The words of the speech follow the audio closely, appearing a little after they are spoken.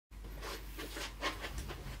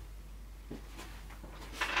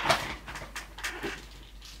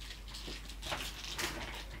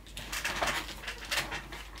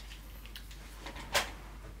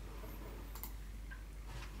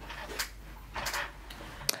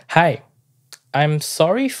Hi, I'm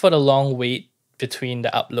sorry for the long wait between the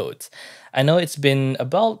uploads. I know it's been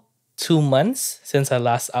about 2 months since I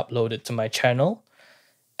last uploaded to my channel,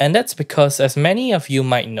 and that's because, as many of you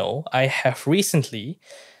might know, I have recently,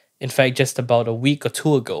 in fact, just about a week or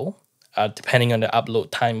two ago, depending on the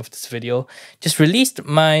upload time of this video, just released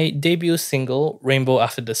my debut single, Rainbow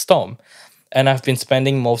After the Storm. And I've been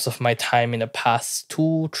spending most of my time in the past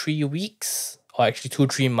 2, 3 weeks, or actually 2,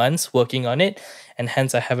 3 months working on it, and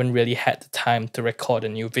hence I haven't really had the time to record a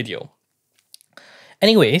new video.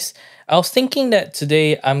 Anyways, I was thinking that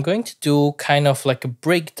today I'm going to do kind of like a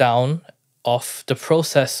breakdown of the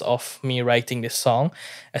process of me writing this song,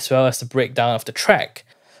 as well as the breakdown of the track.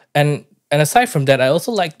 And aside from that, I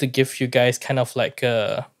also like to give you guys kind of like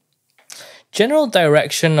a general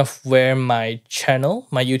direction of where my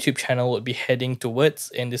YouTube channel would be heading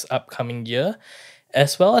towards in this upcoming year,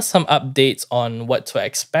 as well as some updates on what to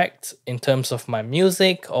expect in terms of my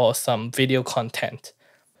music or some video content.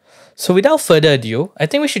 So without further ado, I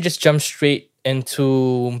think we should just jump straight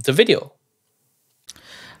into the video.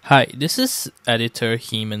 Hi, this is editor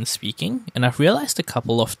Heman speaking, and I've realized a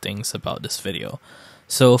couple of things about this video.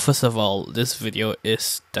 So first of all, this video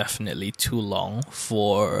is definitely too long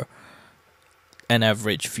for an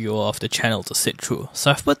average viewer of the channel to sit through.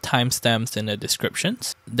 So I've put timestamps in the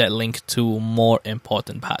descriptions that link to more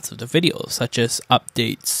important parts of the video, such as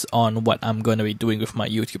updates on what I'm going to be doing with my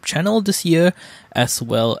YouTube channel this year, as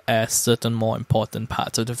well as certain more important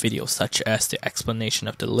parts of the video, such as the explanation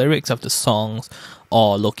of the lyrics of the songs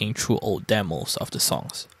or looking through old demos of the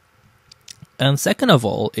songs. And second of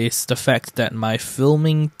all is the fact that my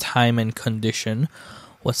filming time and condition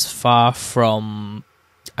was far from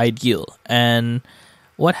ideal, and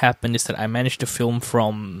what happened is that I managed to film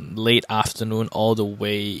from late afternoon all the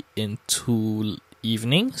way into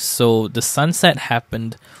evening, so the sunset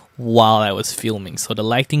happened while I was filming, so the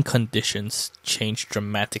lighting conditions changed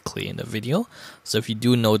dramatically in the video. So if you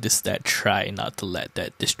do notice that, try not to let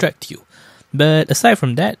that distract you. But aside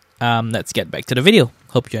from that, let's get back to the video.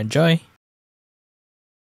 Hope you enjoy.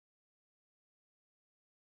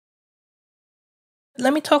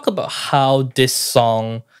 Let me talk about how this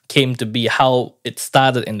song came to be, how it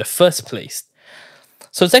started in the first place.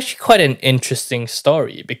 So it's actually quite an interesting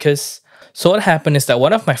story because what happened is that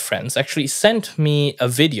one of my friends actually sent me a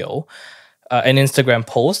video, an Instagram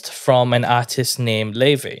post from an artist named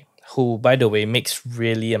Leve, who, by the way, makes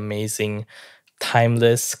really amazing,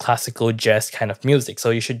 timeless, classical jazz kind of music. So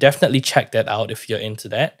you should definitely check that out if you're into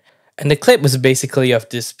that. And the clip was basically of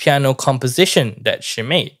this piano composition that she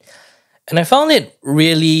made. And I found it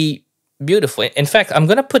really beautiful. In fact, I'm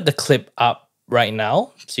going to put the clip up right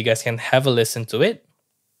now so you guys can have a listen to it.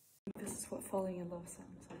 This is what falling in love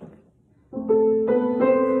sounds like.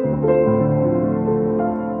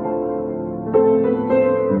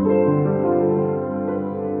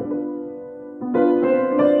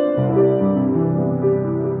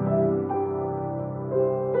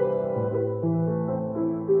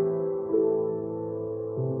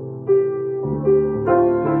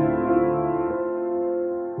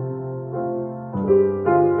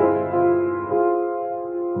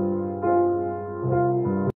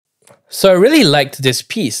 So I really liked this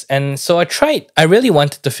piece, and so I really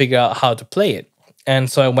wanted to figure out how to play it.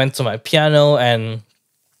 And so I went to my piano and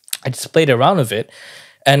I just played around with it.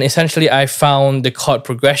 And essentially I found the chord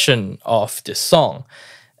progression of this song.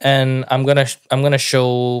 And I'm gonna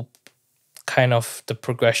show kind of the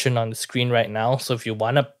progression on the screen right now. So if you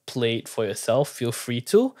wanna play it for yourself, feel free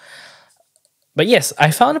to. But yes,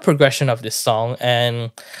 I found a progression of this song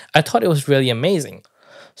and I thought it was really amazing.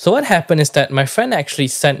 So what happened is that my friend actually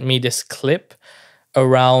sent me this clip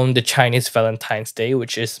around the Chinese Valentine's Day,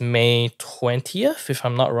 which is May 20th, if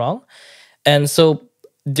I'm not wrong. And so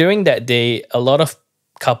during that day, a lot of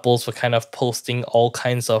couples were kind of posting all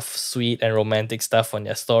kinds of sweet and romantic stuff on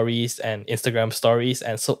their stories and Instagram stories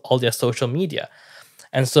and so all their social media.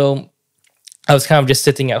 And so I was kind of just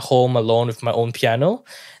sitting at home alone with my own piano,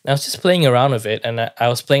 and I was just playing around with it, and I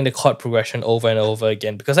was playing the chord progression over and over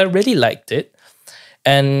again because I really liked it.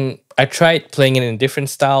 And I tried playing it in different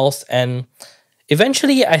styles, and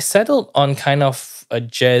eventually I settled on kind of a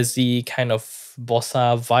jazzy kind of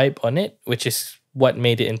bossa vibe on it, which is what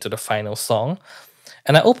made it into the final song.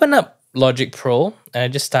 And I opened up Logic Pro and I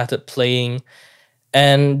just started playing,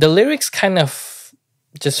 and the lyrics kind of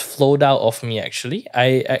just flowed out of me actually.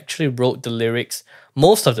 I actually wrote the lyrics,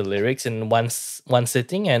 most of the lyrics in one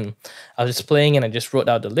sitting, and I was just playing and I just wrote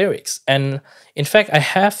out the lyrics. And in fact, I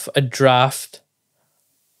have a draft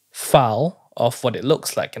file of what it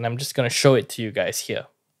looks like, and I'm just going to show it to you guys here.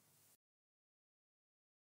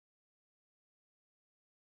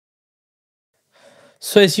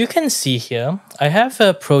 So as you can see here, I have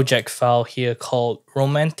a project file here called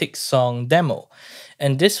Romantic Song Demo.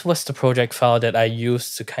 And this was the project file that I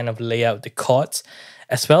used to kind of lay out the chords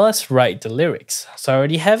as well as write the lyrics. So I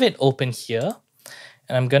already have it open here.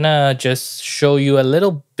 And I'm gonna just show you a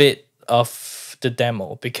little bit of the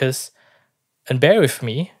demo because, and bear with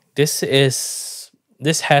me, this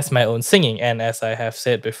has my own singing, and as I have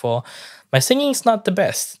said before, my singing is not the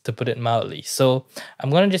best, to put it mildly. So I'm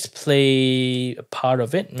gonna just play a part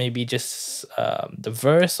of it, maybe just the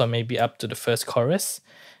verse or maybe up to the first chorus,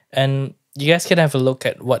 and you guys can have a look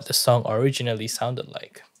at what the song originally sounded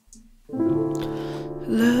like.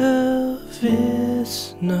 Love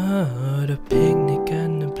is not a picnic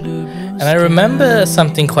and a blue. And I remember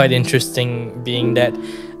something quite interesting being that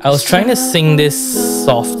I was trying to sing this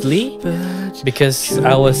softly because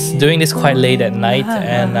I was doing this quite late at night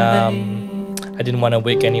and I didn't want to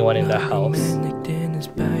wake anyone in the house.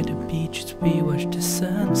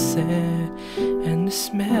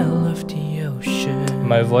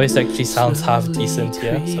 My voice actually sounds half decent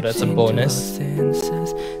here, so that's a bonus.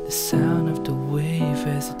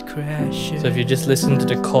 So if you just listen to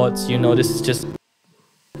the chords, you know this is just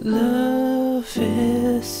love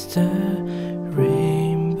is the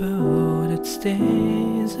rainbow that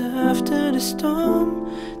stays after the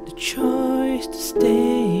storm, the choice to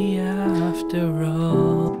stay after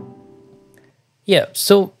all. Yeah,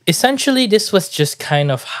 so essentially this was just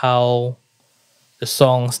kind of how the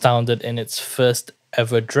song sounded in its first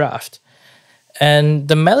ever draft. And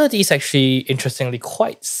the melody is actually, interestingly,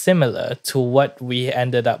 quite similar to what we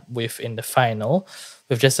ended up with in the final,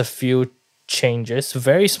 with just a few changes,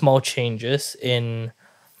 very small changes in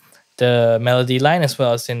the melody line as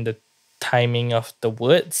well as in the timing of the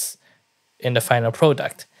words in the final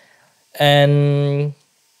product. And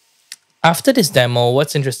after this demo,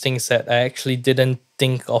 what's interesting is that I actually didn't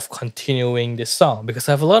think of continuing this song because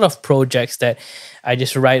I have a lot of projects that I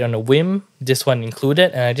just write on a whim, this one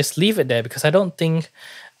included, and I just leave it there because I don't think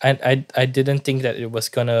I didn't think that it was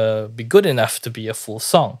gonna be good enough to be a full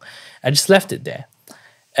song. I just left it there.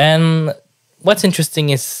 And what's interesting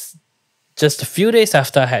is just a few days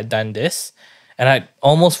after I had done this, and I'd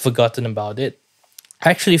almost forgotten about it, I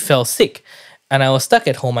actually fell sick. And I was stuck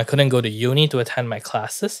at home. I couldn't go to uni to attend my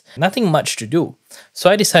classes. Nothing much to do. So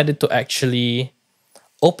I decided to actually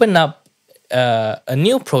open up a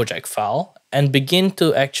new project file and begin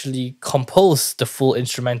to actually compose the full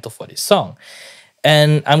instrumental for this song.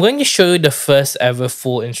 And I'm going to show you the first ever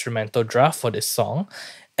full instrumental draft for this song.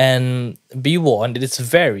 And be warned, it's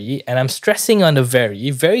very, and I'm stressing on the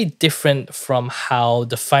very different from how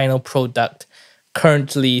the final product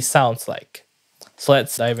currently sounds like. So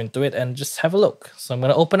let's dive into it and just have a look. So I'm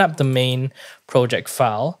going to open up the main project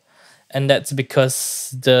file, and that's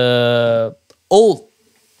because the old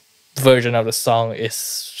version of the song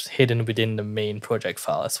is hidden within the main project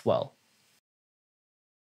file as well.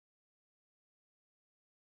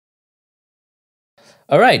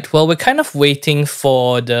 Alright, well, we're kind of waiting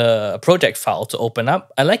for the project file to open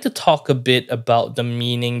up. I'd like to talk a bit about the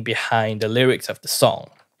meaning behind the lyrics of the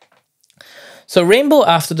song. So Rainbow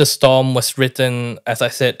After the Storm was written, as I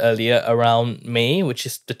said earlier, around May, which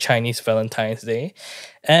is the Chinese Valentine's Day.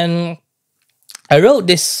 And I wrote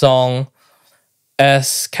this song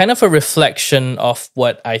as kind of a reflection of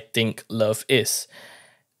what I think love is.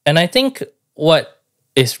 And I think what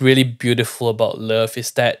is really beautiful about love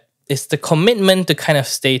is that it's the commitment to kind of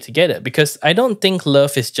stay together, because I don't think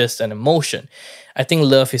love is just an emotion. I think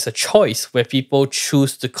love is a choice where people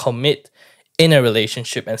choose to commit in a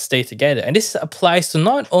relationship and stay together. And this applies to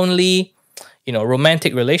not only,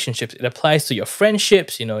 romantic relationships, it applies to your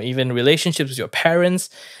friendships, even relationships with your parents.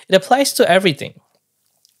 It applies to everything.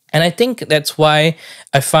 And I think that's why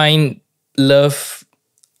I find love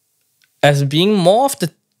as being more of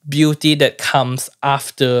the beauty that comes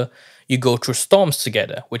after you go through storms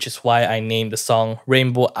together, which is why I named the song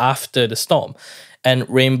Rainbow After the Storm. And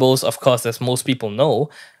rainbows, of course, as most people know,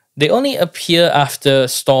 they only appear after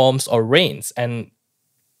storms or rains. And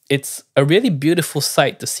it's a really beautiful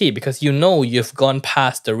sight to see because you've gone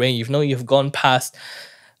past the rain, you've gone past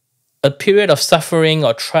a period of suffering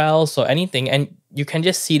or trials or anything, and you can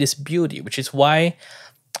just see this beauty, which is why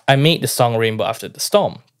I made the song Rainbow After the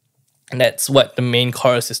Storm. And that's what the main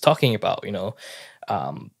chorus is talking about,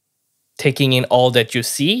 taking in all that you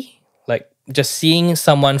see, like just seeing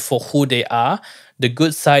someone for who they are, the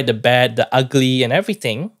good side, the bad, the ugly, and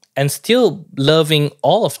everything, and still loving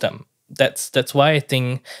all of them. That's what I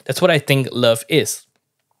think love is.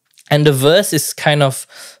 And the verse is kind of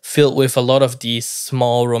filled with a lot of these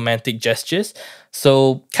small romantic gestures.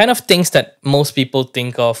 So kind of things that most people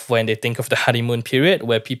think of when they think of the honeymoon period,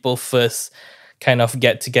 where people first kind of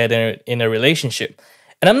get together in a relationship.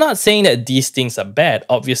 And I'm not saying that these things are bad.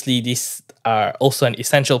 Obviously, these are also an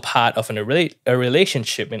essential part of a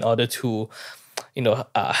relationship in order to,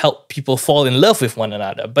 help people fall in love with one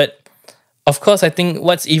another. But of course, I think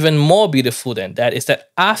what's even more beautiful than that is that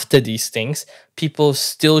after these things, people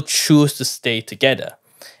still choose to stay together.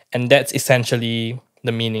 And that's essentially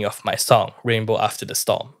the meaning of my song, Rainbow After the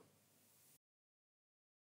Storm.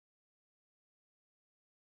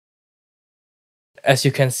 As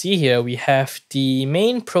you can see here, we have the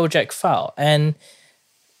main project file, and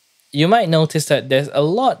you might notice that there's a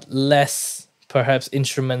lot less, perhaps,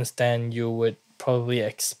 instruments than you would probably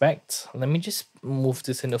expect. Let me just move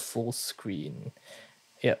this into full screen.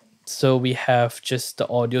 Yep. So we have just the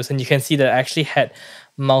audios, and you can see that I actually had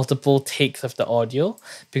multiple takes of the audio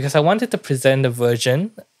because I wanted to present a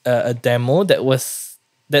version, a demo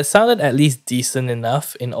that sounded at least decent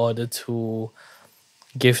enough in order to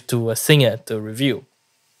give to a singer to review.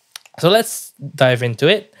 So let's dive into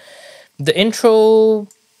it. The intro,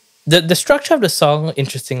 the structure of the song,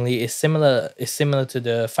 interestingly, is similar to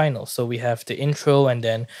the final. So we have the intro and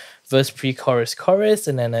then verse, pre-chorus, chorus,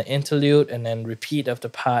 and then an interlude, and then repeat of the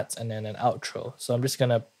parts, and then an outro. So I'm just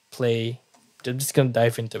gonna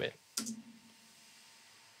dive into it.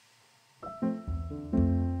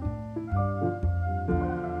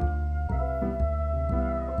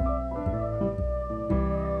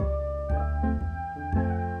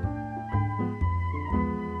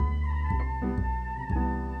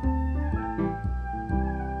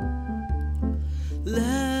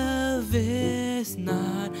 Love is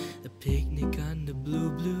not a picnic under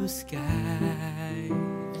blue skies.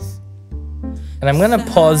 And I'm gonna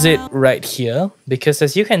pause it right here because,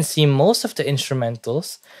 as you can see, most of the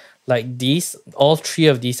instrumentals, like these, all three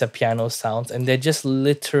of these are piano sounds, and they're just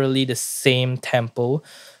literally the same tempo,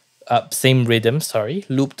 same rhythm,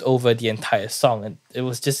 looped over the entire song. And it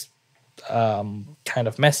was just kind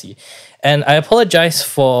of messy. And I apologize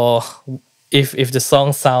for if the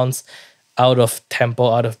song sounds out of tempo,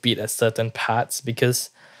 out of beat at certain parts, because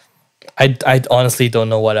I honestly don't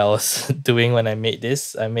know what I was doing when I made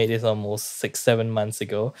this. I made this almost 6-7 months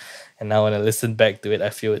ago, and now when I listen back to it, I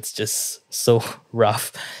feel it's just so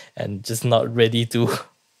rough and just not ready to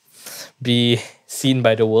be seen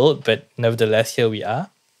by the world. But nevertheless, here we are.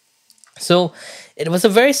 So it was a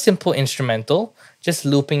very simple instrumental, just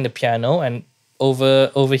looping the piano, and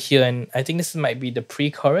over here, and I think this might be the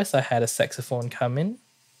pre-chorus, I had a saxophone come in.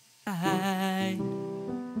 Not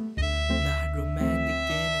romantic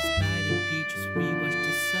dinners by the beaches, we watch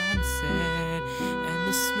the sunset and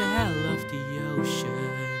the smell of the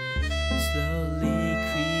ocean slowly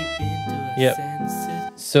creep into our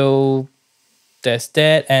senses. So there's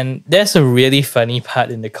that, and there's a really funny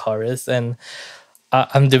part in the chorus, and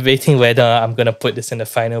I'm debating whether I'm gonna put this in the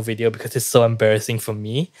final video because it's so embarrassing for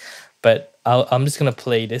me. But I'm just gonna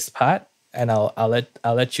play this part, and I'll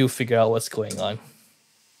let you figure out what's going on.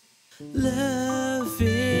 Love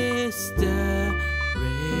is the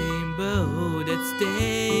rainbow that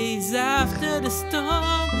stays after the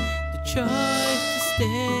storm, the choice to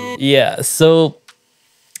stay. Yeah, so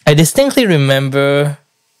I distinctly remember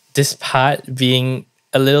this part being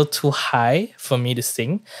a little too high for me to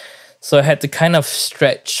sing. So I had to kind of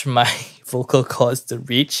stretch my vocal cords to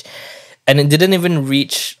reach. And it didn't even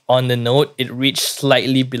reach on the note, it reached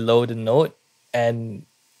slightly below the note. And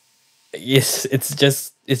yes, it's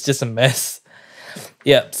just a mess.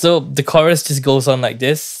 Yeah, so the chorus just goes on like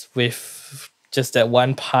this, with just that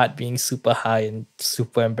one part being super high and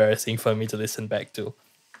super embarrassing for me to listen back to.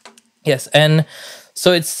 Yes, and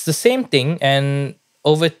so it's the same thing, and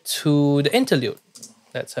over to the interlude.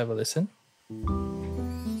 Let's have a listen.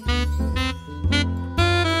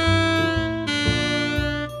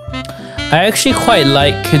 I actually quite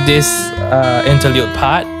like this interlude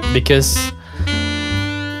part because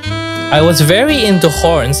I was very into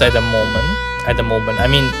horns at the moment. I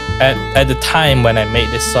mean, at the time when I made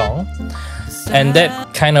this song, and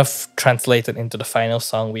that kind of translated into the final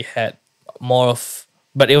song. We had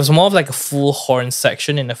but it was more of like a full horn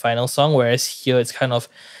section in the final song, whereas here it's kind of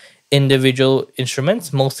individual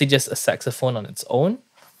instruments, mostly just a saxophone on its own.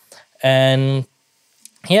 And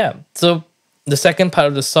yeah, so the second part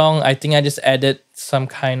of the song, I think I just added some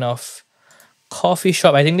kind of coffee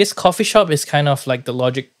shop. I think this coffee shop is kind of like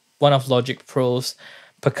one of Logic Pro's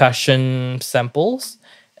percussion samples.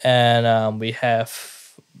 And we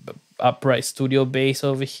have upright studio bass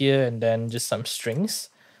over here, and then just some strings.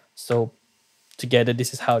 So together,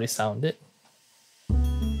 this is how they sounded.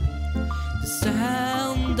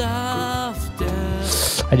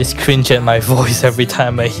 I just cringe at my voice every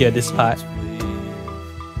time I hear this part.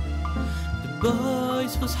 The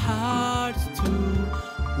boys will those hearts to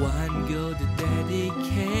one go to dedicate.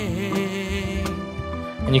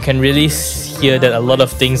 And you can really hear that a lot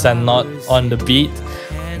of things are not on the beat,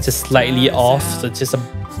 just slightly off. So it's just a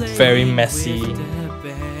very messy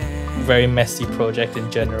project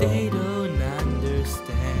in general.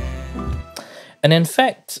 And in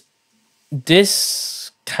fact,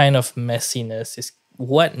 this kind of messiness is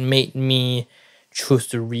what made me choose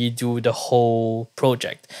to redo the whole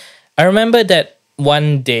project. I remember that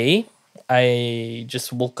one day I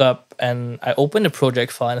just woke up and I opened the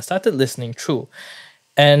project file and I started listening through.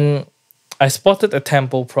 And I spotted the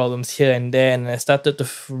tempo problems here and there, and I started to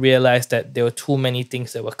realize that there were too many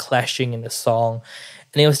things that were clashing in the song.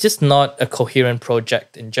 And it was just not a coherent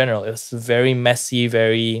project in general. It was very messy,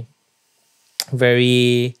 very,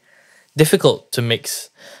 very difficult to mix.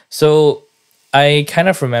 So I kind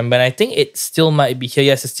of remember, and I think it still might be here.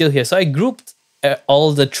 Yes, it's still here. So I grouped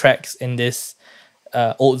all the tracks in this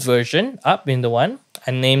old version up in the one.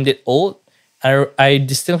 I named it old. I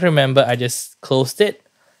distinctly remember I just closed it.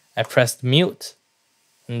 I pressed mute.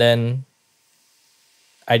 And then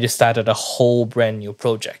I just started a whole brand new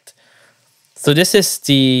project. So this is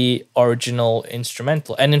the original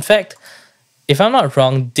instrumental. And in fact, if I'm not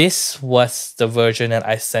wrong, this was the version that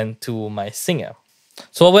I sent to my singer.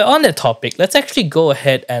 So while we're on that topic, let's actually go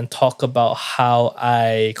ahead and talk about how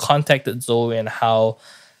I contacted Zoe and how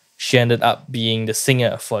she ended up being the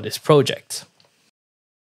singer for this project.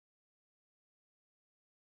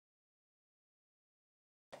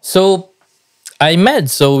 So I met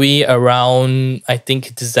Zoe around, I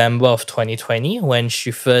think, December of 2020 when she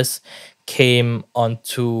first came on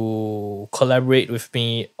to collaborate with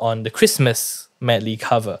me on the Christmas medley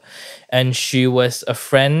cover. And she was a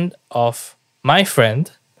friend of my friend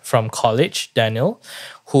from college, Daniel,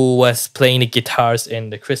 who was playing the guitars in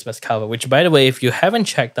the Christmas cover, which, by the way, if you haven't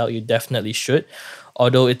checked out, you definitely should.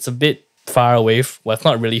 Although it's a bit far away, well, it's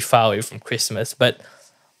not really far away from Christmas, but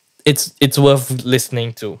it's worth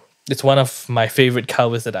listening to. It's one of my favorite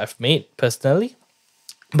covers that I've made personally.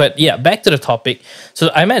 But yeah, back to the topic.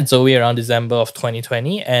 So I met Zoe around December of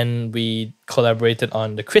 2020 and we collaborated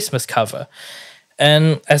on the Christmas cover.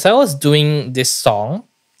 And as I was doing this song,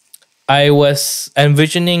 I was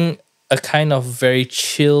envisioning a kind of very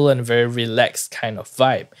chill and very relaxed kind of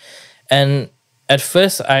vibe. And at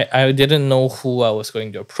first, I didn't know who I was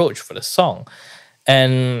going to approach for the song.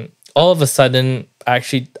 And all of a sudden, I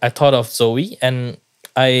thought of Zoe, and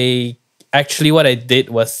what I did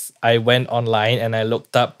was I went online and I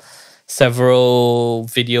looked up several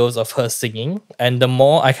videos of her singing. And the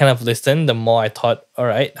more I kind of listened, the more I thought, all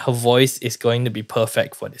right, her voice is going to be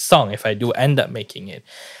perfect for this song if I do end up making it.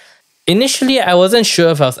 Initially, I wasn't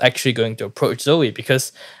sure if I was actually going to approach Zoe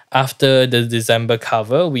because after the December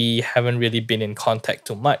cover, we haven't really been in contact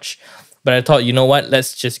too much. But I thought, you know what,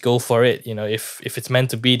 let's just go for it. You know, if it's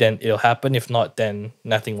meant to be, then it'll happen. If not, then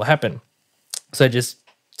nothing will happen. So I just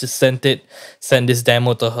sent this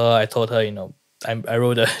demo to her. I told her, you know, I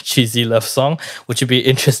wrote a cheesy love song. Would you be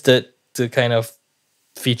interested to kind of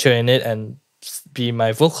feature in it and be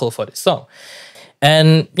my vocal for this song?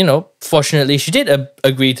 And, you know, fortunately, she did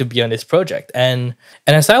agree to be on this project. And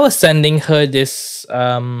as I was sending her this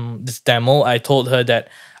demo, I told her that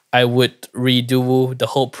I would redo the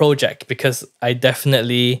whole project because I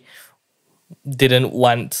definitely didn't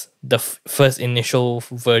want the first initial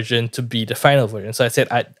version to be the final version. So I said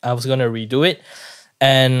I was going to redo it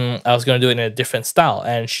and I was going to do it in a different style.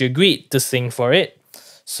 And she agreed to sing for it.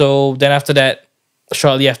 So then after that,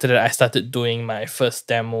 shortly after that, I started doing my first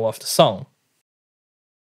demo of the song.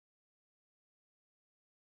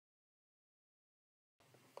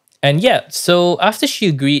 And yeah, so after she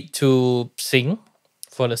agreed to sing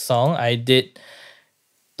for the song,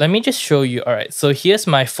 let me just show you. All right, so here's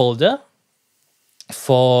my folder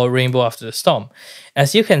for Rainbow After the Storm.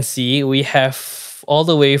 As you can see, we have all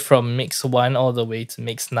the way from mix 1 all the way to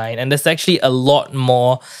mix 9. And there's actually a lot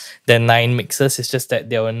more than 9 mixes. It's just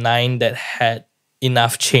that there were 9 that had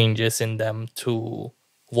enough changes in them to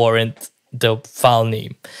warrant the file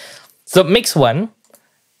name. So mix 1,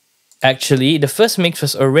 actually, the first mix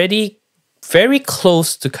was already very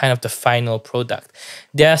close to kind of the final product.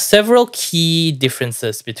 There are several key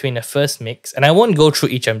differences between the first mix, and I won't go through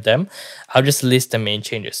each of them. I'll just list the main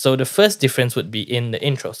changes. So the first difference would be in the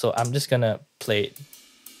intro. So I'm just gonna play it.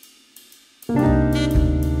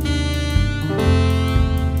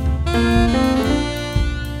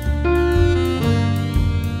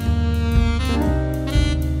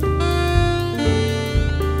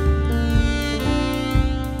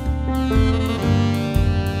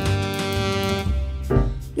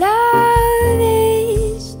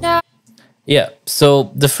 Yeah,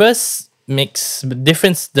 so the first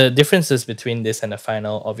the differences between this and the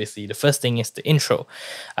final. Obviously, the first thing is the intro.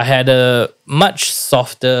 I had a much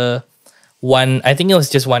softer one. I think it was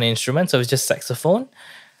just one instrument, so it was just saxophone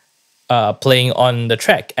playing on the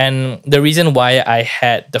track. And the reason why I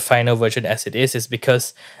had the final version as it is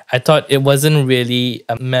because I thought it wasn't really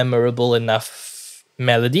a memorable enough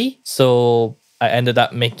melody. So I ended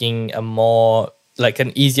up making a more like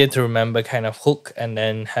an easier to remember kind of hook, and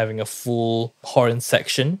then having a full horn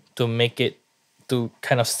section to make it to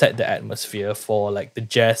kind of set the atmosphere for like the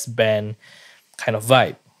jazz band kind of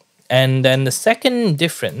vibe. And then the second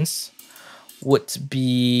difference would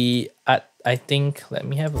be at, I think, let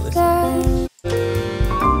me have a listen.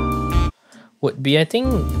 Would be, I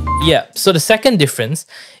think, yeah. So the second difference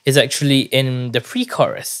is actually in the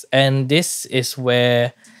pre-chorus, and this is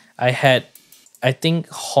where I had, I think,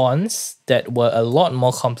 horns that were a lot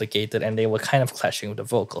more complicated, and they were kind of clashing with the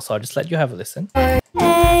vocals. So I'll just let you have a listen.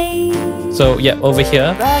 So yeah, over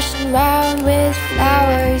here. Rushing around with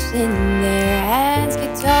flowers in their hands,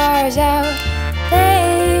 guitars out,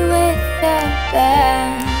 play with the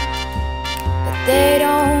band, but they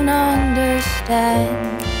don't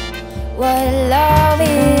understand what love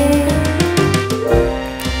is.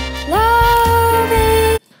 Love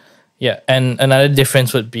is. Yeah, and another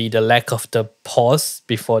difference would be the lack of the pause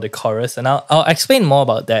before the chorus, and I'll explain more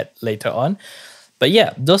about that later on. But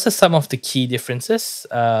yeah, those are some of the key differences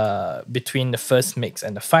between the first mix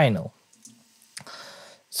and the final.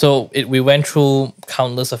 So we went through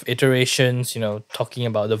countless of iterations, you know, talking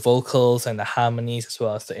about the vocals and the harmonies, as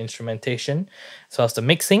well as the instrumentation, as well as the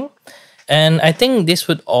mixing. And I think this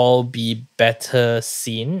would all be better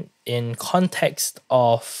seen in context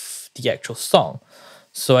of the actual song.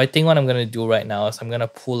 So I think what I'm going to do right now is I'm going to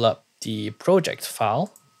pull up the project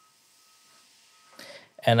file,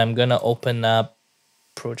 and I'm going to open up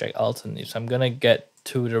project alternatives. I'm going to get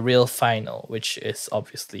to the real final, which is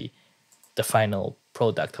obviously the final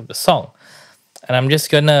product of the song. And I'm just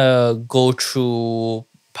going to go through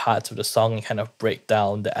parts of the song and kind of break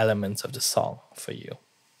down the elements of the song for you.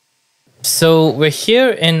 So we're here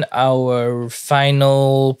in our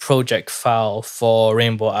final project file for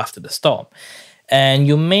Rainbow After the Storm. And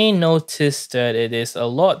you may notice that it is a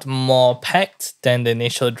lot more packed than the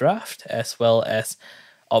initial draft, as well as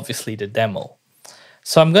obviously the demo.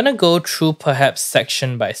 So I'm going to go through perhaps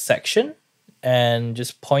section by section and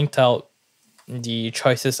just point out the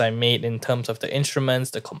choices I made in terms of the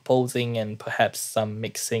instruments, the composing, and perhaps some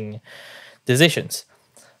mixing decisions.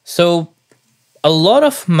 So a lot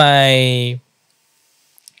of my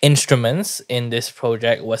instruments in this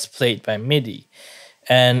project was played by MIDI,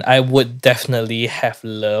 and I would definitely have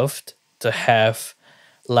loved to have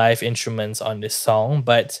live instruments on this song,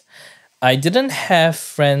 but I didn't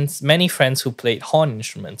have many friends who played horn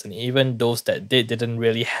instruments, and even those that didn't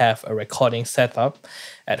really have a recording setup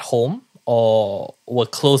at home or were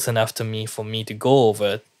close enough to me for me to go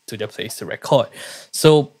over to their place to record.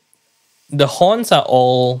 So the horns are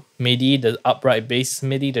all MIDI, the upright bass is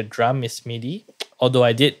MIDI, the drum is MIDI, although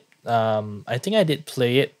I think I did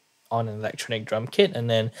play it on an electronic drum kit, and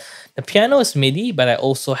then the piano is MIDI, but I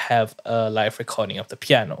also have a live recording of the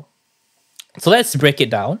piano. So let's break it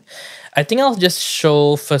down. I think I'll just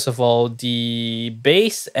show, first of all, the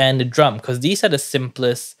bass and the drum, because these are the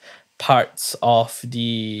simplest parts of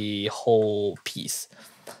the whole piece.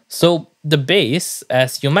 So the bass,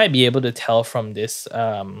 as you might be able to tell from this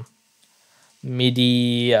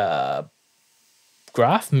MIDI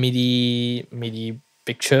graph, MIDI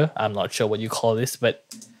picture, I'm not sure what you call this, but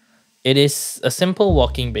it is a simple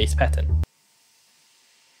walking bass pattern.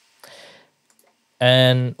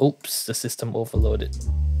 And oops, the system overloaded.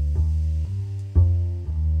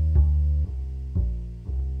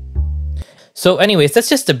 So anyways, that's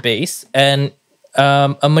just the bass, and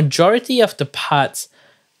a majority of the parts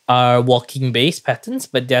are walking bass patterns,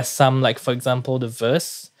 but there's some, like for example the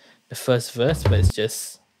first verse, but it's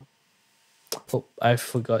just, oh, I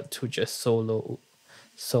forgot to just solo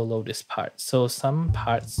this part. So some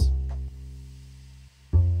parts,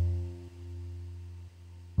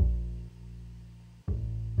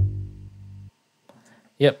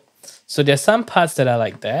 yep. So there's some parts that are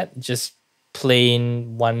like that, just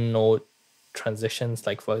plain one note transitions,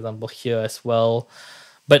 like for example here as well.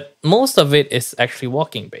 But most of it is actually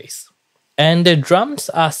walking bass. And the drums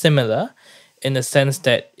are similar in the sense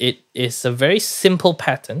that it is a very simple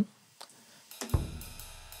pattern.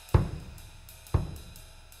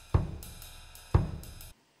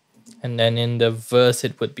 And then in the verse,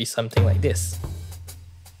 it would be something like this.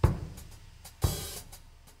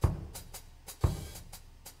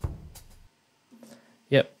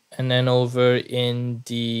 Yep. And then over in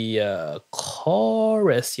the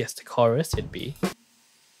chorus. Yes, the chorus it'd be.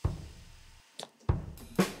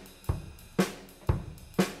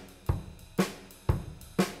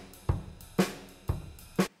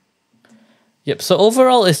 Yep, so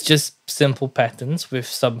overall it's just simple patterns with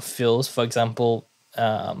some fills. For example,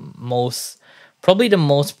 probably the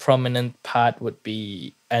most prominent part would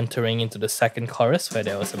be entering into the second chorus where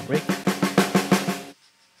there was a break.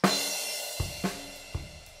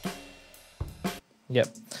 Yep.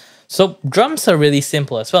 So drums are really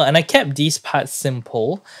simple as well. And I kept these parts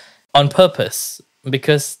simple on purpose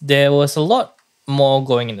because there was a lot more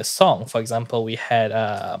going in the song. For example, we had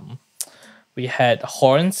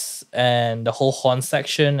horns and the whole horn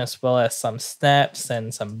section, as well as some snaps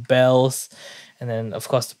and some bells, and then of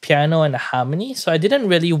course the piano and the harmony. So I didn't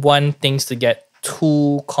really want things to get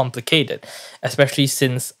too complicated, especially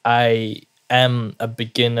since I am a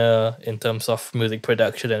beginner in terms of music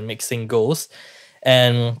production and mixing goes,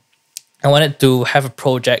 and I wanted to have a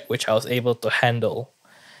project which I was able to handle.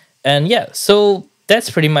 And yeah, so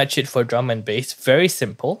that's pretty much it for drum and bass. Very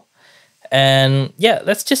simple. And yeah,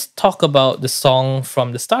 let's just talk about the song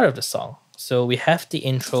from the start of the song. So we have the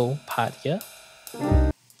intro part here.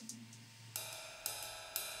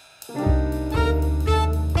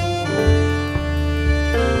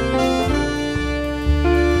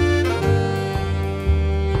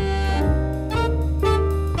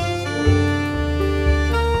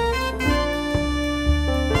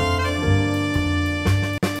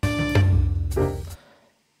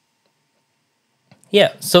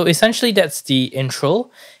 Yeah, so essentially that's the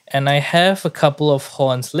intro, and I have a couple of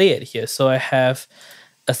horns layered here. So I have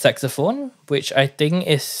a saxophone, which I think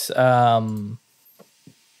is let's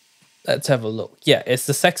have a look. Yeah, it's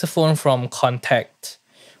the saxophone from Contact,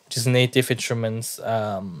 which is Native Instruments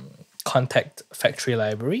Contact Factory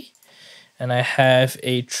Library. And I have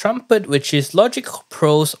a trumpet, which is Logic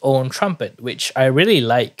Pro's own trumpet, which I really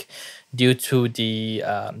like due to the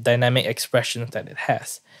dynamic expressions that it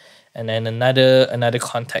has. And then another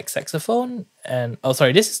Contact saxophone, and oh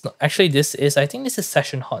sorry, this is not, actually this is, I think this is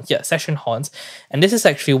session horns. Yeah, session horns, and this is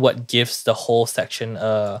actually what gives the whole section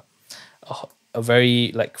a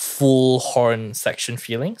very like full horn section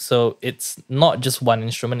feeling. So it's not just one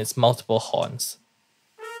instrument; it's multiple horns.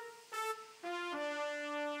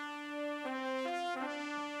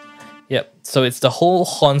 Yep, so it's the whole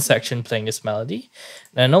horn section playing this melody.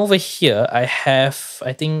 And over here, I have,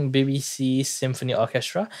 I think, BBC Symphony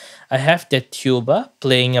Orchestra. I have the tuba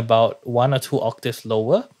playing about 1 or 2 octaves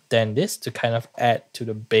lower than this to kind of add to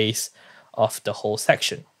the bass of the whole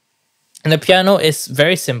section. And the piano is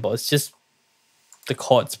very simple. It's just the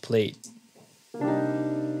chords played.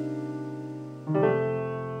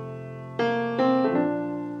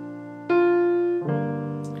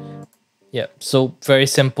 Yeah, so very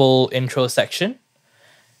simple intro section.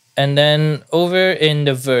 And then over in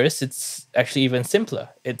the verse, it's actually even simpler.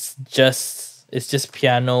 It's just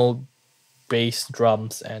piano, bass,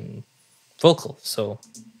 drums, and vocal. So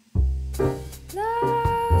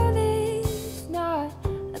Love is not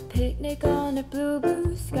a picnic on a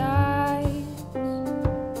blue sky.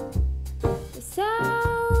 The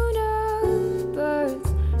sound of birds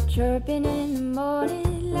chirping in the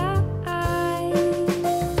morning light.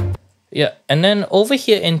 yeah, and then over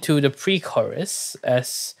here into the pre-chorus,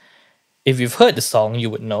 as if you've heard the song, you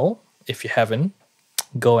would know. If you haven't,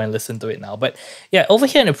 go and listen to it now. But yeah, over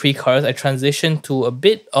here in the pre-chorus, I transitioned to a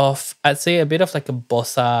bit of, I'd say a bit of like a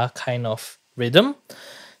bossa kind of rhythm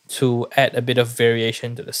to add a bit of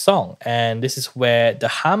variation to the song. And this is where the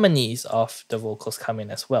harmonies of the vocals come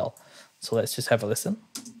in as well. So let's just have a listen.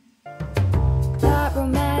 Not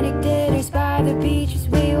romantic dinners by the beach as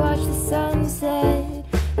we watch the sunset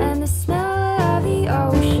and the smell of the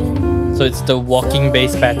ocean. So it's the walking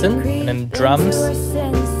bass pattern, and then drums,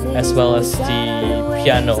 as well as the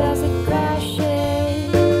piano.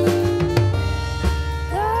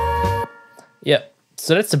 Yeah,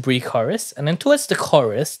 so that's the pre-chorus. And then towards the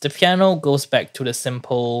chorus, the piano goes back to the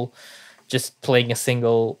simple, just playing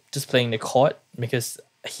the chord, because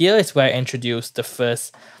here is where I introduced the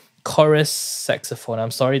first chorus saxophone.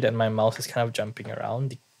 I'm sorry that my mouse is kind of jumping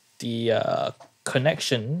around. The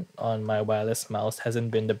connection on my wireless mouse hasn't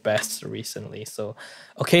been the best recently, so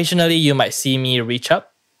occasionally you might see me reach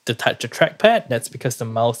up to touch a trackpad. That's because the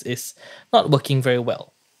mouse is not working very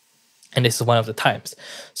well, and this is one of the times.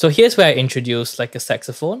 So here's where I introduce like a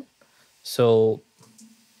saxophone. So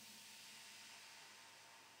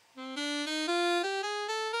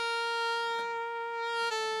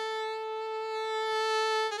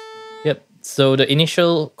yep. So the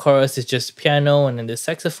initial chorus is just piano and then the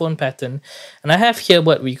saxophone pattern. And I have here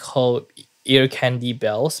what we call ear candy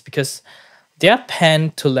bells, because they are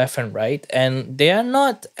panned to left and right, and they are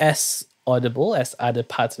not as audible as other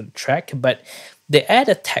parts of the track, but they add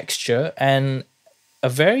a texture and a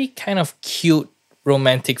very kind of cute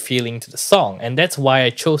romantic feeling to the song, and that's why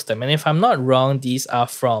I chose them. And if I'm not wrong, these are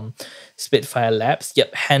from Spitfire Labs.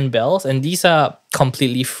 Yep, handbells, and these are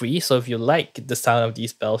completely free. So if you like the sound of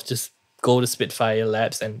these bells, just go to Spitfire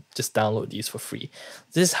Labs and just download these for free.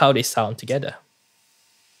 This is how they sound together.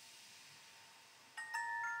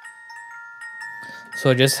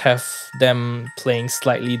 So just have them playing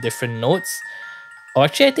slightly different notes. Or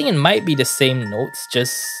actually, I think it might be the same notes,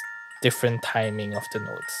 just different timing of the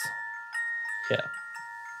notes. Yeah.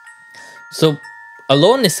 So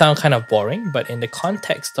alone, they sound kind of boring, but in the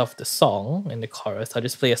context of the song, in the chorus, I'll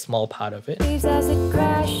just play a small part of it. Waves as it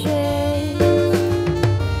crashes.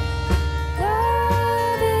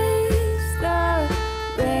 Love is the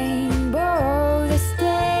rainbow that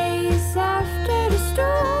stays after the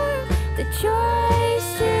storm. The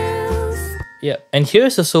choice to... Yeah, and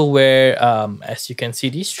here's also where, as you can see,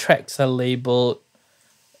 these tracks are labeled.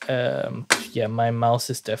 Yeah, my mouse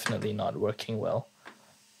is definitely not working well.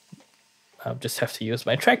 I'll just have to use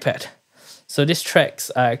my trackpad. So these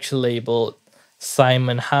tracks are actually labeled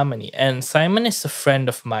Simon Harmony. And Simon is a friend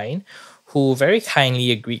of mine who very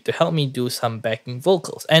kindly agreed to help me do some backing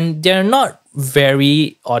vocals. And they're not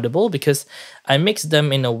very audible because I mixed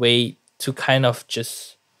them in a way to kind of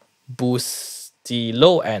just boost the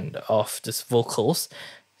low end of this vocals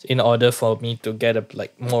in order for me to get a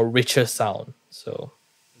like more richer sound. So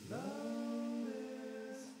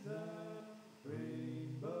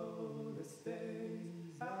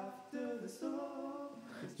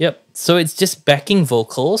yep, so it's just backing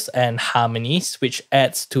vocals and harmonies, which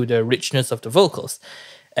adds to the richness of the vocals.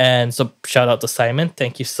 And so shout out to Simon.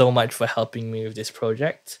 Thank you so much for helping me with this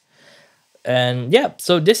project. And yeah,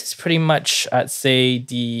 so this is pretty much, I'd say,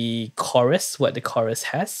 the chorus, what the chorus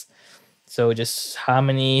has. So just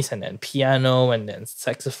harmonies and then piano and then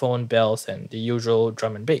saxophone, bells, and the usual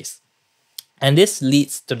drum and bass. And this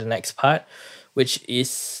leads to the next part, which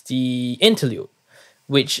is the interlude,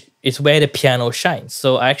 which is where the piano shines.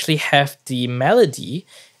 So I actually have the melody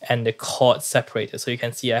and the chords separated. So you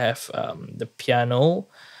can see I have the piano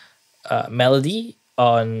melody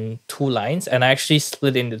on 2 lines, and I actually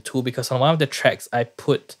split into 2 because on one of the tracks I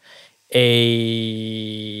put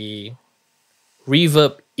a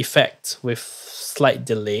reverb effect with slight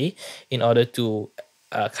delay in order to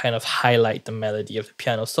kind of highlight the melody of the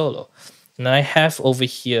piano solo. And then I have over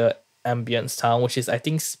here ambient sound, which is I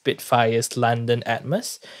think Spitfire's London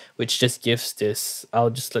Atmos, which just gives this, I'll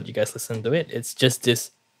just let you guys listen to it. It's just this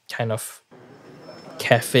kind of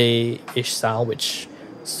cafe-ish sound which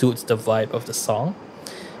suits the vibe of the song.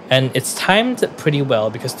 And it's timed pretty well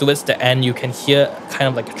because towards the end you can hear kind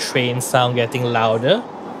of like a train sound getting louder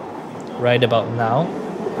right about now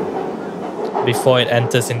before it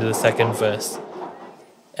enters into the second verse.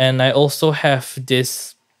 And I also have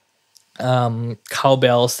this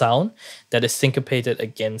cowbell sound that is syncopated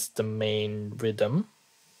against the main rhythm.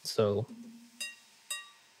 So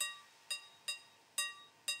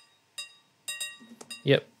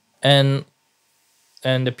yep, and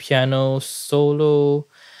the piano solo.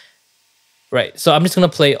 Right, so I'm just gonna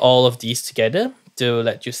play all of these together to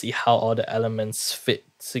let you see how all the elements fit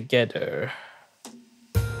together.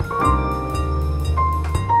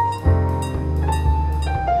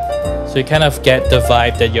 So you kind of get the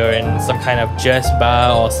vibe that you're in some kind of jazz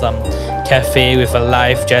bar or some cafe with a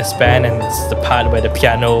live jazz band, and it's the part where the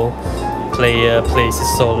piano player plays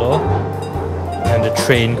his solo and the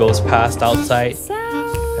train goes past outside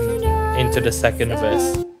and into the second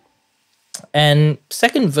verse. And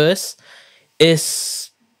second verse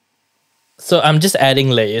is, so I'm just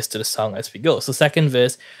adding layers to the song as we go. So second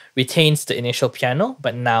verse retains the initial piano,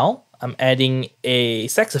 but now I'm adding a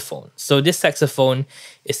saxophone. So this saxophone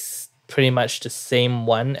is pretty much the same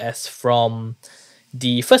one as from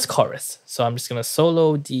the first chorus. So I'm just gonna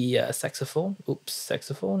solo the saxophone,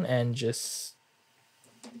 and just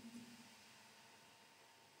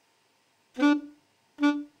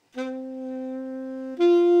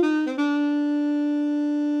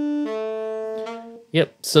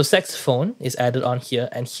yep, so saxophone is added on here,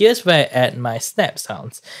 and here's where I add my snap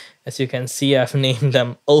sounds. As you can see, I've named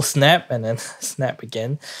them oh snap and then snap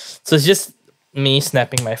again. So it's just me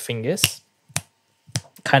snapping my fingers.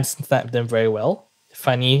 Can't snap them very well.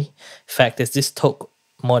 Funny fact is this took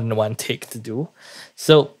more than 1 take to do.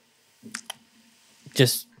 So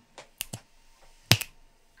just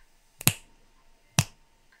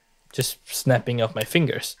snapping of my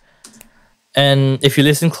fingers. And if you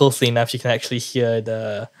listen closely enough, you can actually hear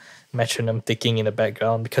the metronome ticking in the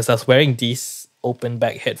background because I was wearing these open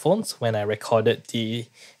back headphones when I recorded the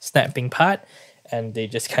snapping part, and they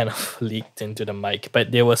just kind of leaked into the mic.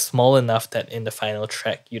 But they were small enough that in the final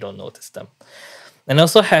track you don't notice them. And I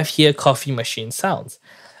also have here coffee machine sounds.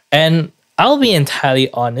 And I'll be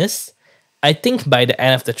entirely honest, I think by the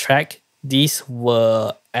end of the track, these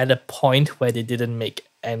were at a point where they didn't make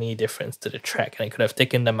any difference to the track, and I could have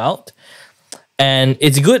taken them out. And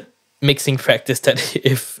it's good mixing practice that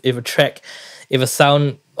if a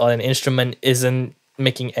sound or an instrument isn't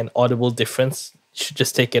making an audible difference, you should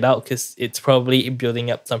just take it out, because it's probably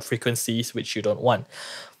building up some frequencies which you don't want.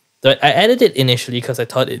 But I added it initially because I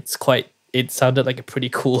thought it sounded like a pretty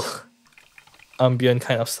cool ambient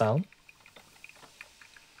kind of sound.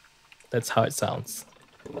 That's how it sounds.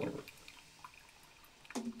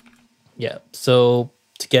 Yeah, so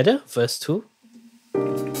together, verse 2.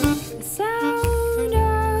 The sound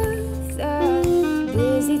of the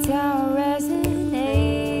busy town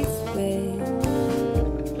resonates with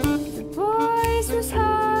the boys whose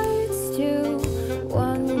hearts to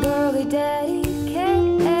one girl dedicate.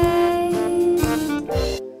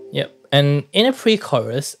 Yep, and in a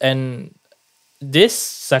pre-chorus, and this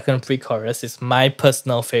second pre-chorus is my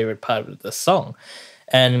personal favorite part of the song,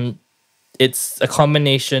 and it's a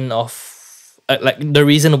combination of like the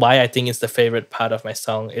reason why I think it's the favorite part of my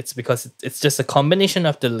song. It's because it's just a combination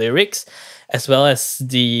of the lyrics as well as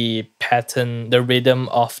the pattern, the rhythm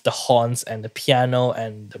of the horns and the piano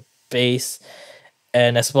and the bass,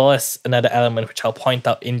 and as well as another element which I'll point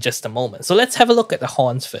out in just a moment. So let's have a look at the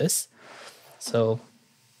horns first. So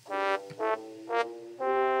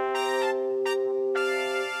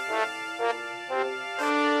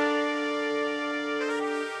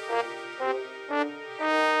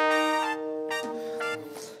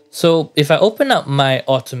So if I open up my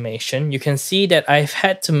automation, you can see that I've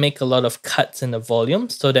had to make a lot of cuts in the volume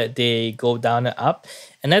so that they go down and up.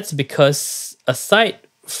 And that's because aside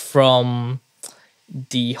from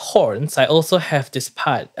the horns, I also have this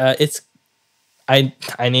part. I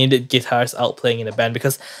needed guitars out playing in a band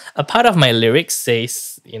because a part of my lyrics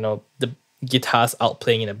says, the guitars out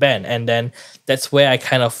playing in a band. And then that's where I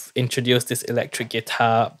kind of introduced this electric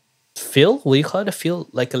guitar fill. Will you call it a fill?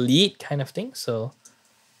 Like a lead kind of thing. So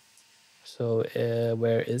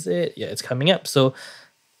where is it? Yeah, it's coming up. So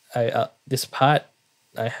this part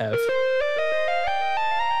I have.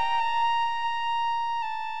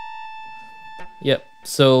 Yep.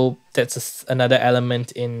 So that's another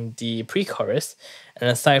element in the pre-chorus. And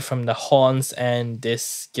aside from the horns and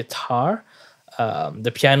this guitar,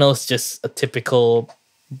 the piano is just a typical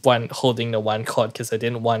one holding the one chord because I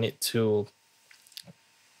didn't want it to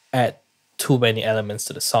add too many elements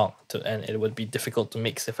to the song, and it would be difficult to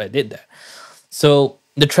mix if I did that. So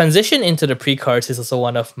the transition into the pre-chorus is also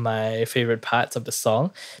one of my favorite parts of the song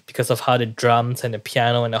because of how the drums and the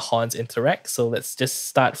piano and the horns interact. So let's just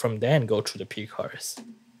start from there and go through the pre-chorus.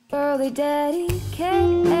 Early dedicate,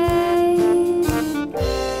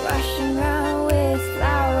 rushing around with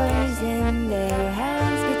flowers in their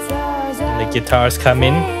hands, guitars. And the guitars come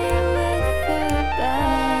in.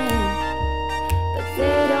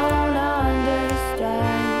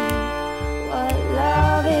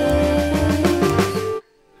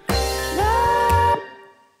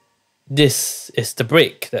 This is the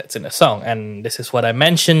break that's in the song, and this is what I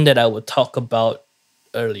mentioned that I would talk about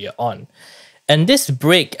earlier on. And this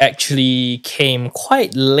break actually came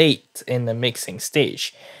quite late in the mixing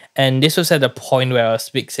stage. And this was at the point where I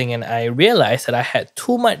was mixing and I realized that I had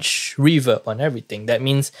too much reverb on everything. That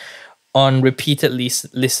means on repeatedly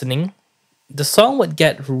listening, the song would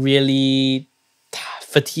get really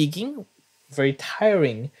fatiguing, very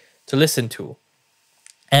tiring to listen to.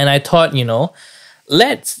 And I thought,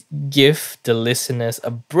 let's give the listeners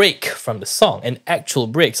a break from the song, an actual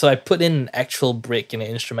break. So I put in an actual break in the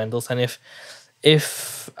instrumentals. And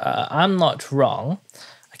if I'm not wrong,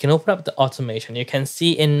 I can open up the automation. You can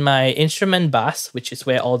see in my instrument bus, which is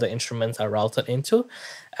where all the instruments are routed into,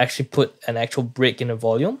 I actually put an actual break in the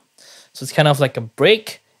volume. So it's kind of like a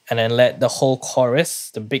break, and then let the whole chorus,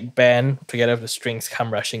 the big band, together with the strings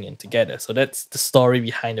come rushing in together. So that's the story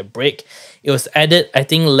behind the break. It was added, I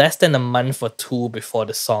think, less than a month or two before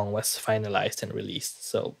the song was finalized and released.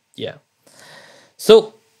 So, yeah.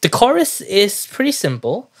 So the chorus is pretty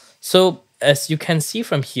simple. So as you can see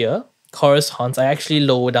from here, chorus horns, I actually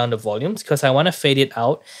lower down the volumes because I want to fade it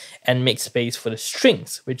out and make space for the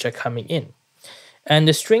strings, which are coming in. And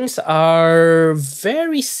the strings are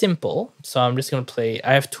very simple. So I'm just going to play.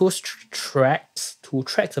 I have two tracks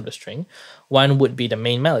of the string. One would be the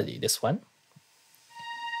main melody, this one.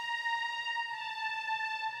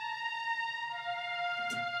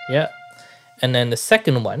 Yeah. And then the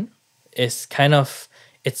second one is kind of,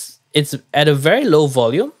 it's it's at a very low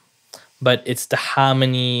volume, but it's the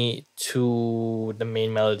harmony to the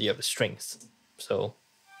main melody of the strings. So,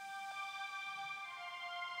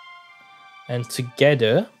 and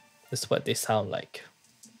together, this is what they sound like.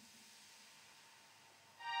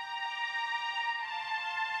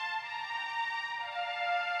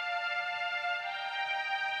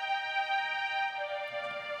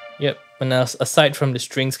 Yep, and aside from the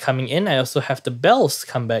strings coming in, I also have the bells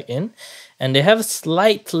come back in, and they have a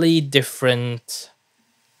slightly different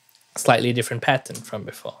pattern from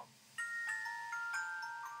before.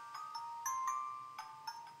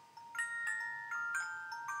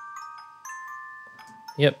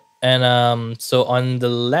 Yep, and so on the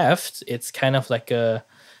left, it's kind of like a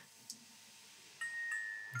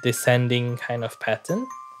descending kind of pattern,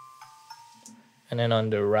 and then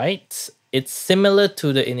on the right, it's similar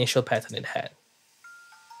to the initial pattern it had.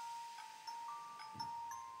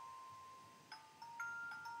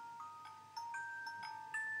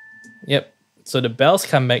 Yep, so the bells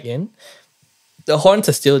come back in. The horns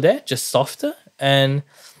are still there, just softer, and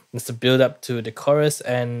it's a build up to the chorus,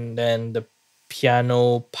 and then the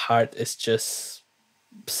piano part is just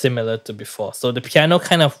similar to before. So the piano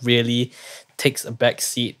kind of really takes a back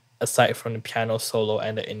seat aside from the piano solo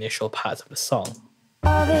and the initial parts of the song.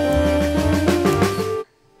 Love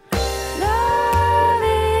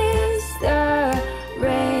is the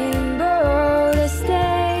rainbow that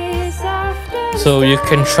stays after. So you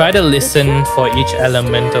can try to listen for each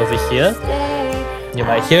element over here. You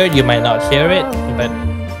might hear it, you might not hear it, but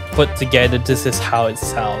put together, this is how it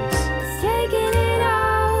sounds. Taking it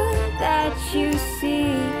all that you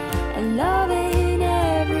see and loving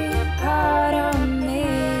every part of me.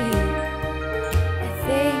 I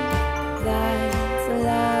think that's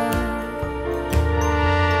love.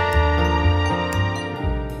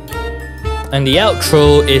 And the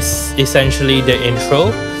outro is essentially the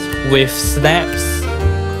intro with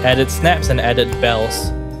added snaps and added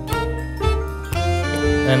bells.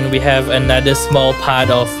 And we have another small part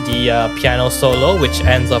of the piano solo, which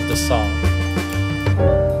ends off the song.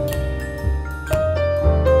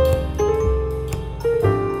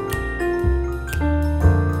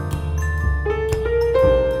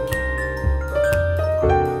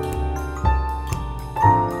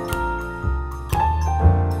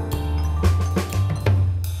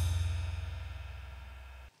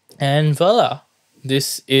 And voila,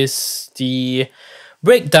 this is the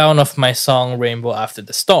breakdown of my song Rainbow After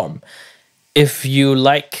the Storm. If you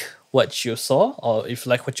like what you saw, or if you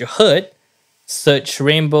like what you heard, search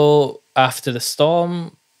Rainbow After the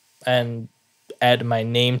Storm and add my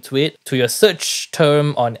name to it to your search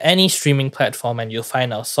term on any streaming platform, and you'll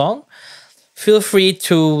find our song. Feel free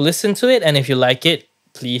to listen to it, and if you like it,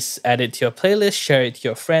 please add it to your playlist, share it to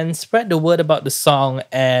your friends, spread the word about the song,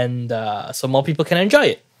 and so more people can enjoy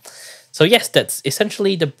it. So yes, that's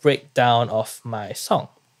essentially the breakdown of my song.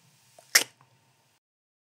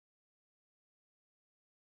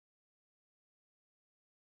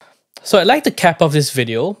 So I'd like to cap off this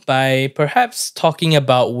video by perhaps talking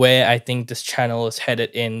about where I think this channel is headed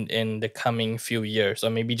in the coming few years, or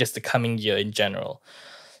maybe just the coming year in general.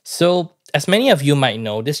 So as many of you might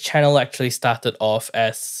know, this channel actually started off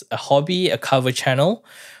as a hobby, a cover channel,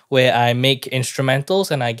 where I make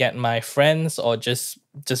instrumentals and I get my friends or just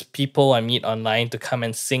people I meet online to come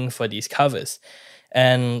and sing for these covers.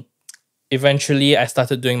 And eventually I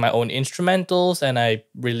started doing my own instrumentals, and I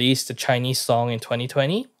released a Chinese song in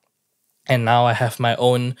 2020. And now I have my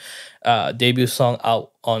own debut song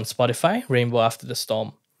out on Spotify, Rainbow After the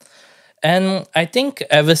Storm. And I think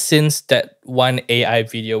ever since that one AI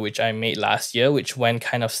video which I made last year, which went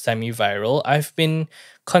kind of semi-viral, I've been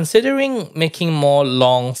considering making more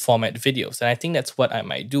long format videos, and I think that's what I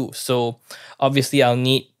might do. So obviously I'll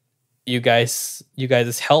need you guys'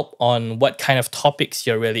 help on what kind of topics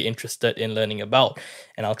you're really interested in learning about,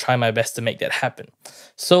 and I'll try my best to make that happen.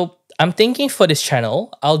 So I'm thinking for this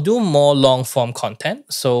channel, I'll do more long form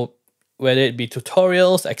content. So whether it be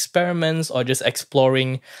tutorials, experiments, or just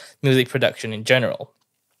exploring music production in general.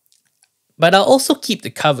 But I'll also keep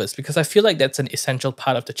the covers because I feel like that's an essential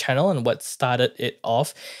part of the channel and what started it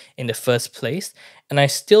off in the first place. And I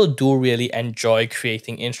still do really enjoy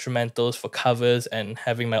creating instrumentals for covers and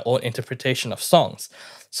having my own interpretation of songs.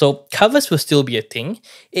 So covers will still be a thing.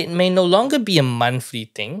 It may no longer be a monthly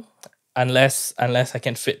thing unless I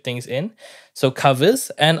can fit things in. So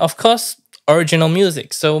covers, and of course, original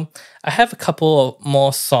music. So I have a couple of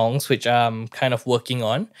more songs which I'm kind of working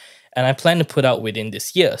on, and I plan to put out within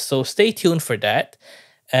this year. So stay tuned for that.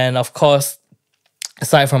 And of course,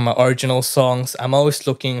 aside from my original songs, I'm always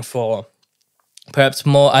looking for perhaps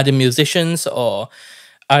more other musicians or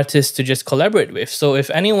artists to just collaborate with. So if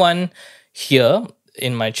anyone here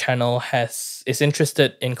in my channel is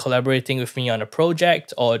interested in collaborating with me on a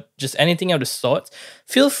project or just anything of the sort,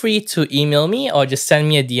 feel free to email me or just send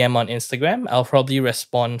me a DM on Instagram. I'll probably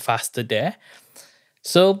respond faster there.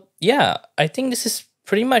 So yeah, I think this is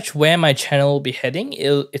pretty much where my channel will be heading.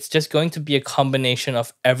 It's just going to be a combination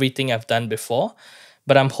of everything I've done before,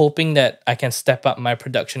 but I'm hoping that I can step up my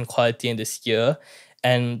production quality in this year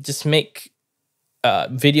and just make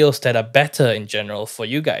videos that are better in general for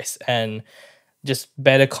you guys and just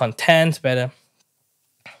better content, better.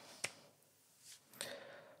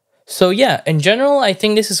 So yeah, in general, I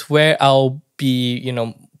think this is where I'll be,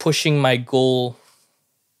 pushing my goal.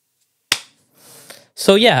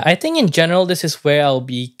 So yeah, I think in general, this is where I'll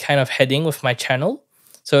be kind of heading with my channel.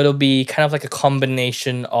 So it'll be kind of like a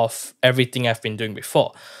combination of everything I've been doing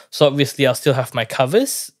before. So obviously I'll still have my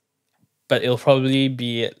covers, but it'll probably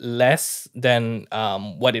be less than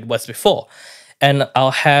what it was before. And I'll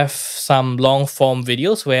have some long form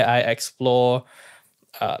videos where I explore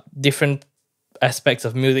different aspects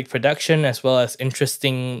of music production as well as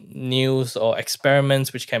interesting news or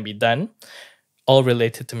experiments which can be done, all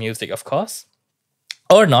related to music, of course.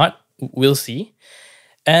 Or not, we'll see.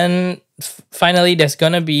 And finally, there's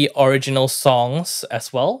gonna be original songs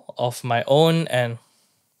as well of my own. And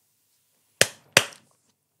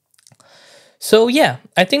so yeah,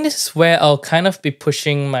 I think this is where I'll kind of be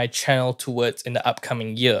pushing my channel towards in the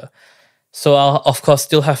upcoming year. So I'll of course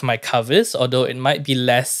still have my covers, although it might be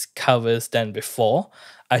less covers than before.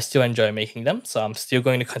 I still enjoy making them, so I'm still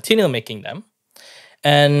going to continue making them.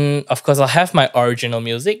 And of course, I'll have my original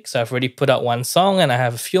music. So I've already put out one song and I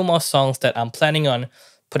have a few more songs that I'm planning on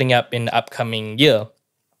putting up in the upcoming year.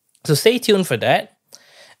 So stay tuned for that.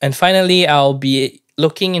 And finally, I'll be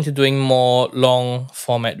looking into doing more long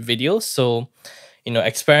format videos. So,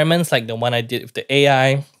 experiments like the one I did with the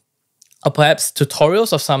AI, or perhaps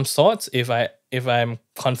tutorials of some sorts if I'm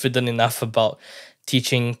confident enough about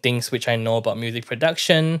teaching things which I know about music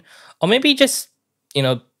production, or maybe just,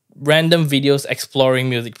 random videos exploring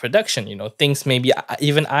music production, things maybe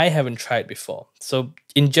even I haven't tried before. So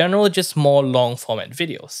in general, just more long format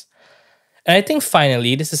videos. And I think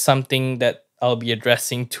finally, this is something that I'll be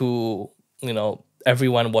addressing to,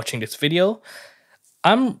 everyone watching this video.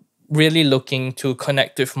 I'm really looking to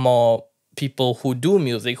connect with more people who do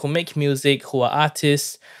music, who make music, who are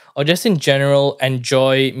artists, or just in general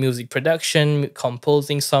enjoy music production,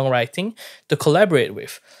 composing, songwriting, to collaborate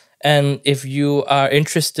with. And if you are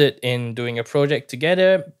interested in doing a project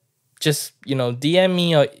together, just, DM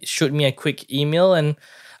me or shoot me a quick email and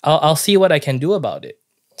I'll see what I can do about it.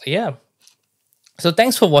 Yeah. So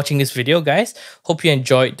thanks for watching this video, guys. Hope you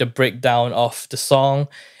enjoyed the breakdown of the song.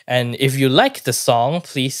 And if you like the song,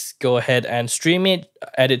 please go ahead and stream it,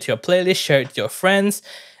 add it to your playlist, share it to your friends.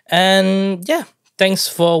 And yeah, thanks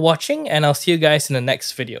for watching and I'll see you guys in the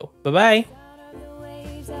next video. Bye-bye.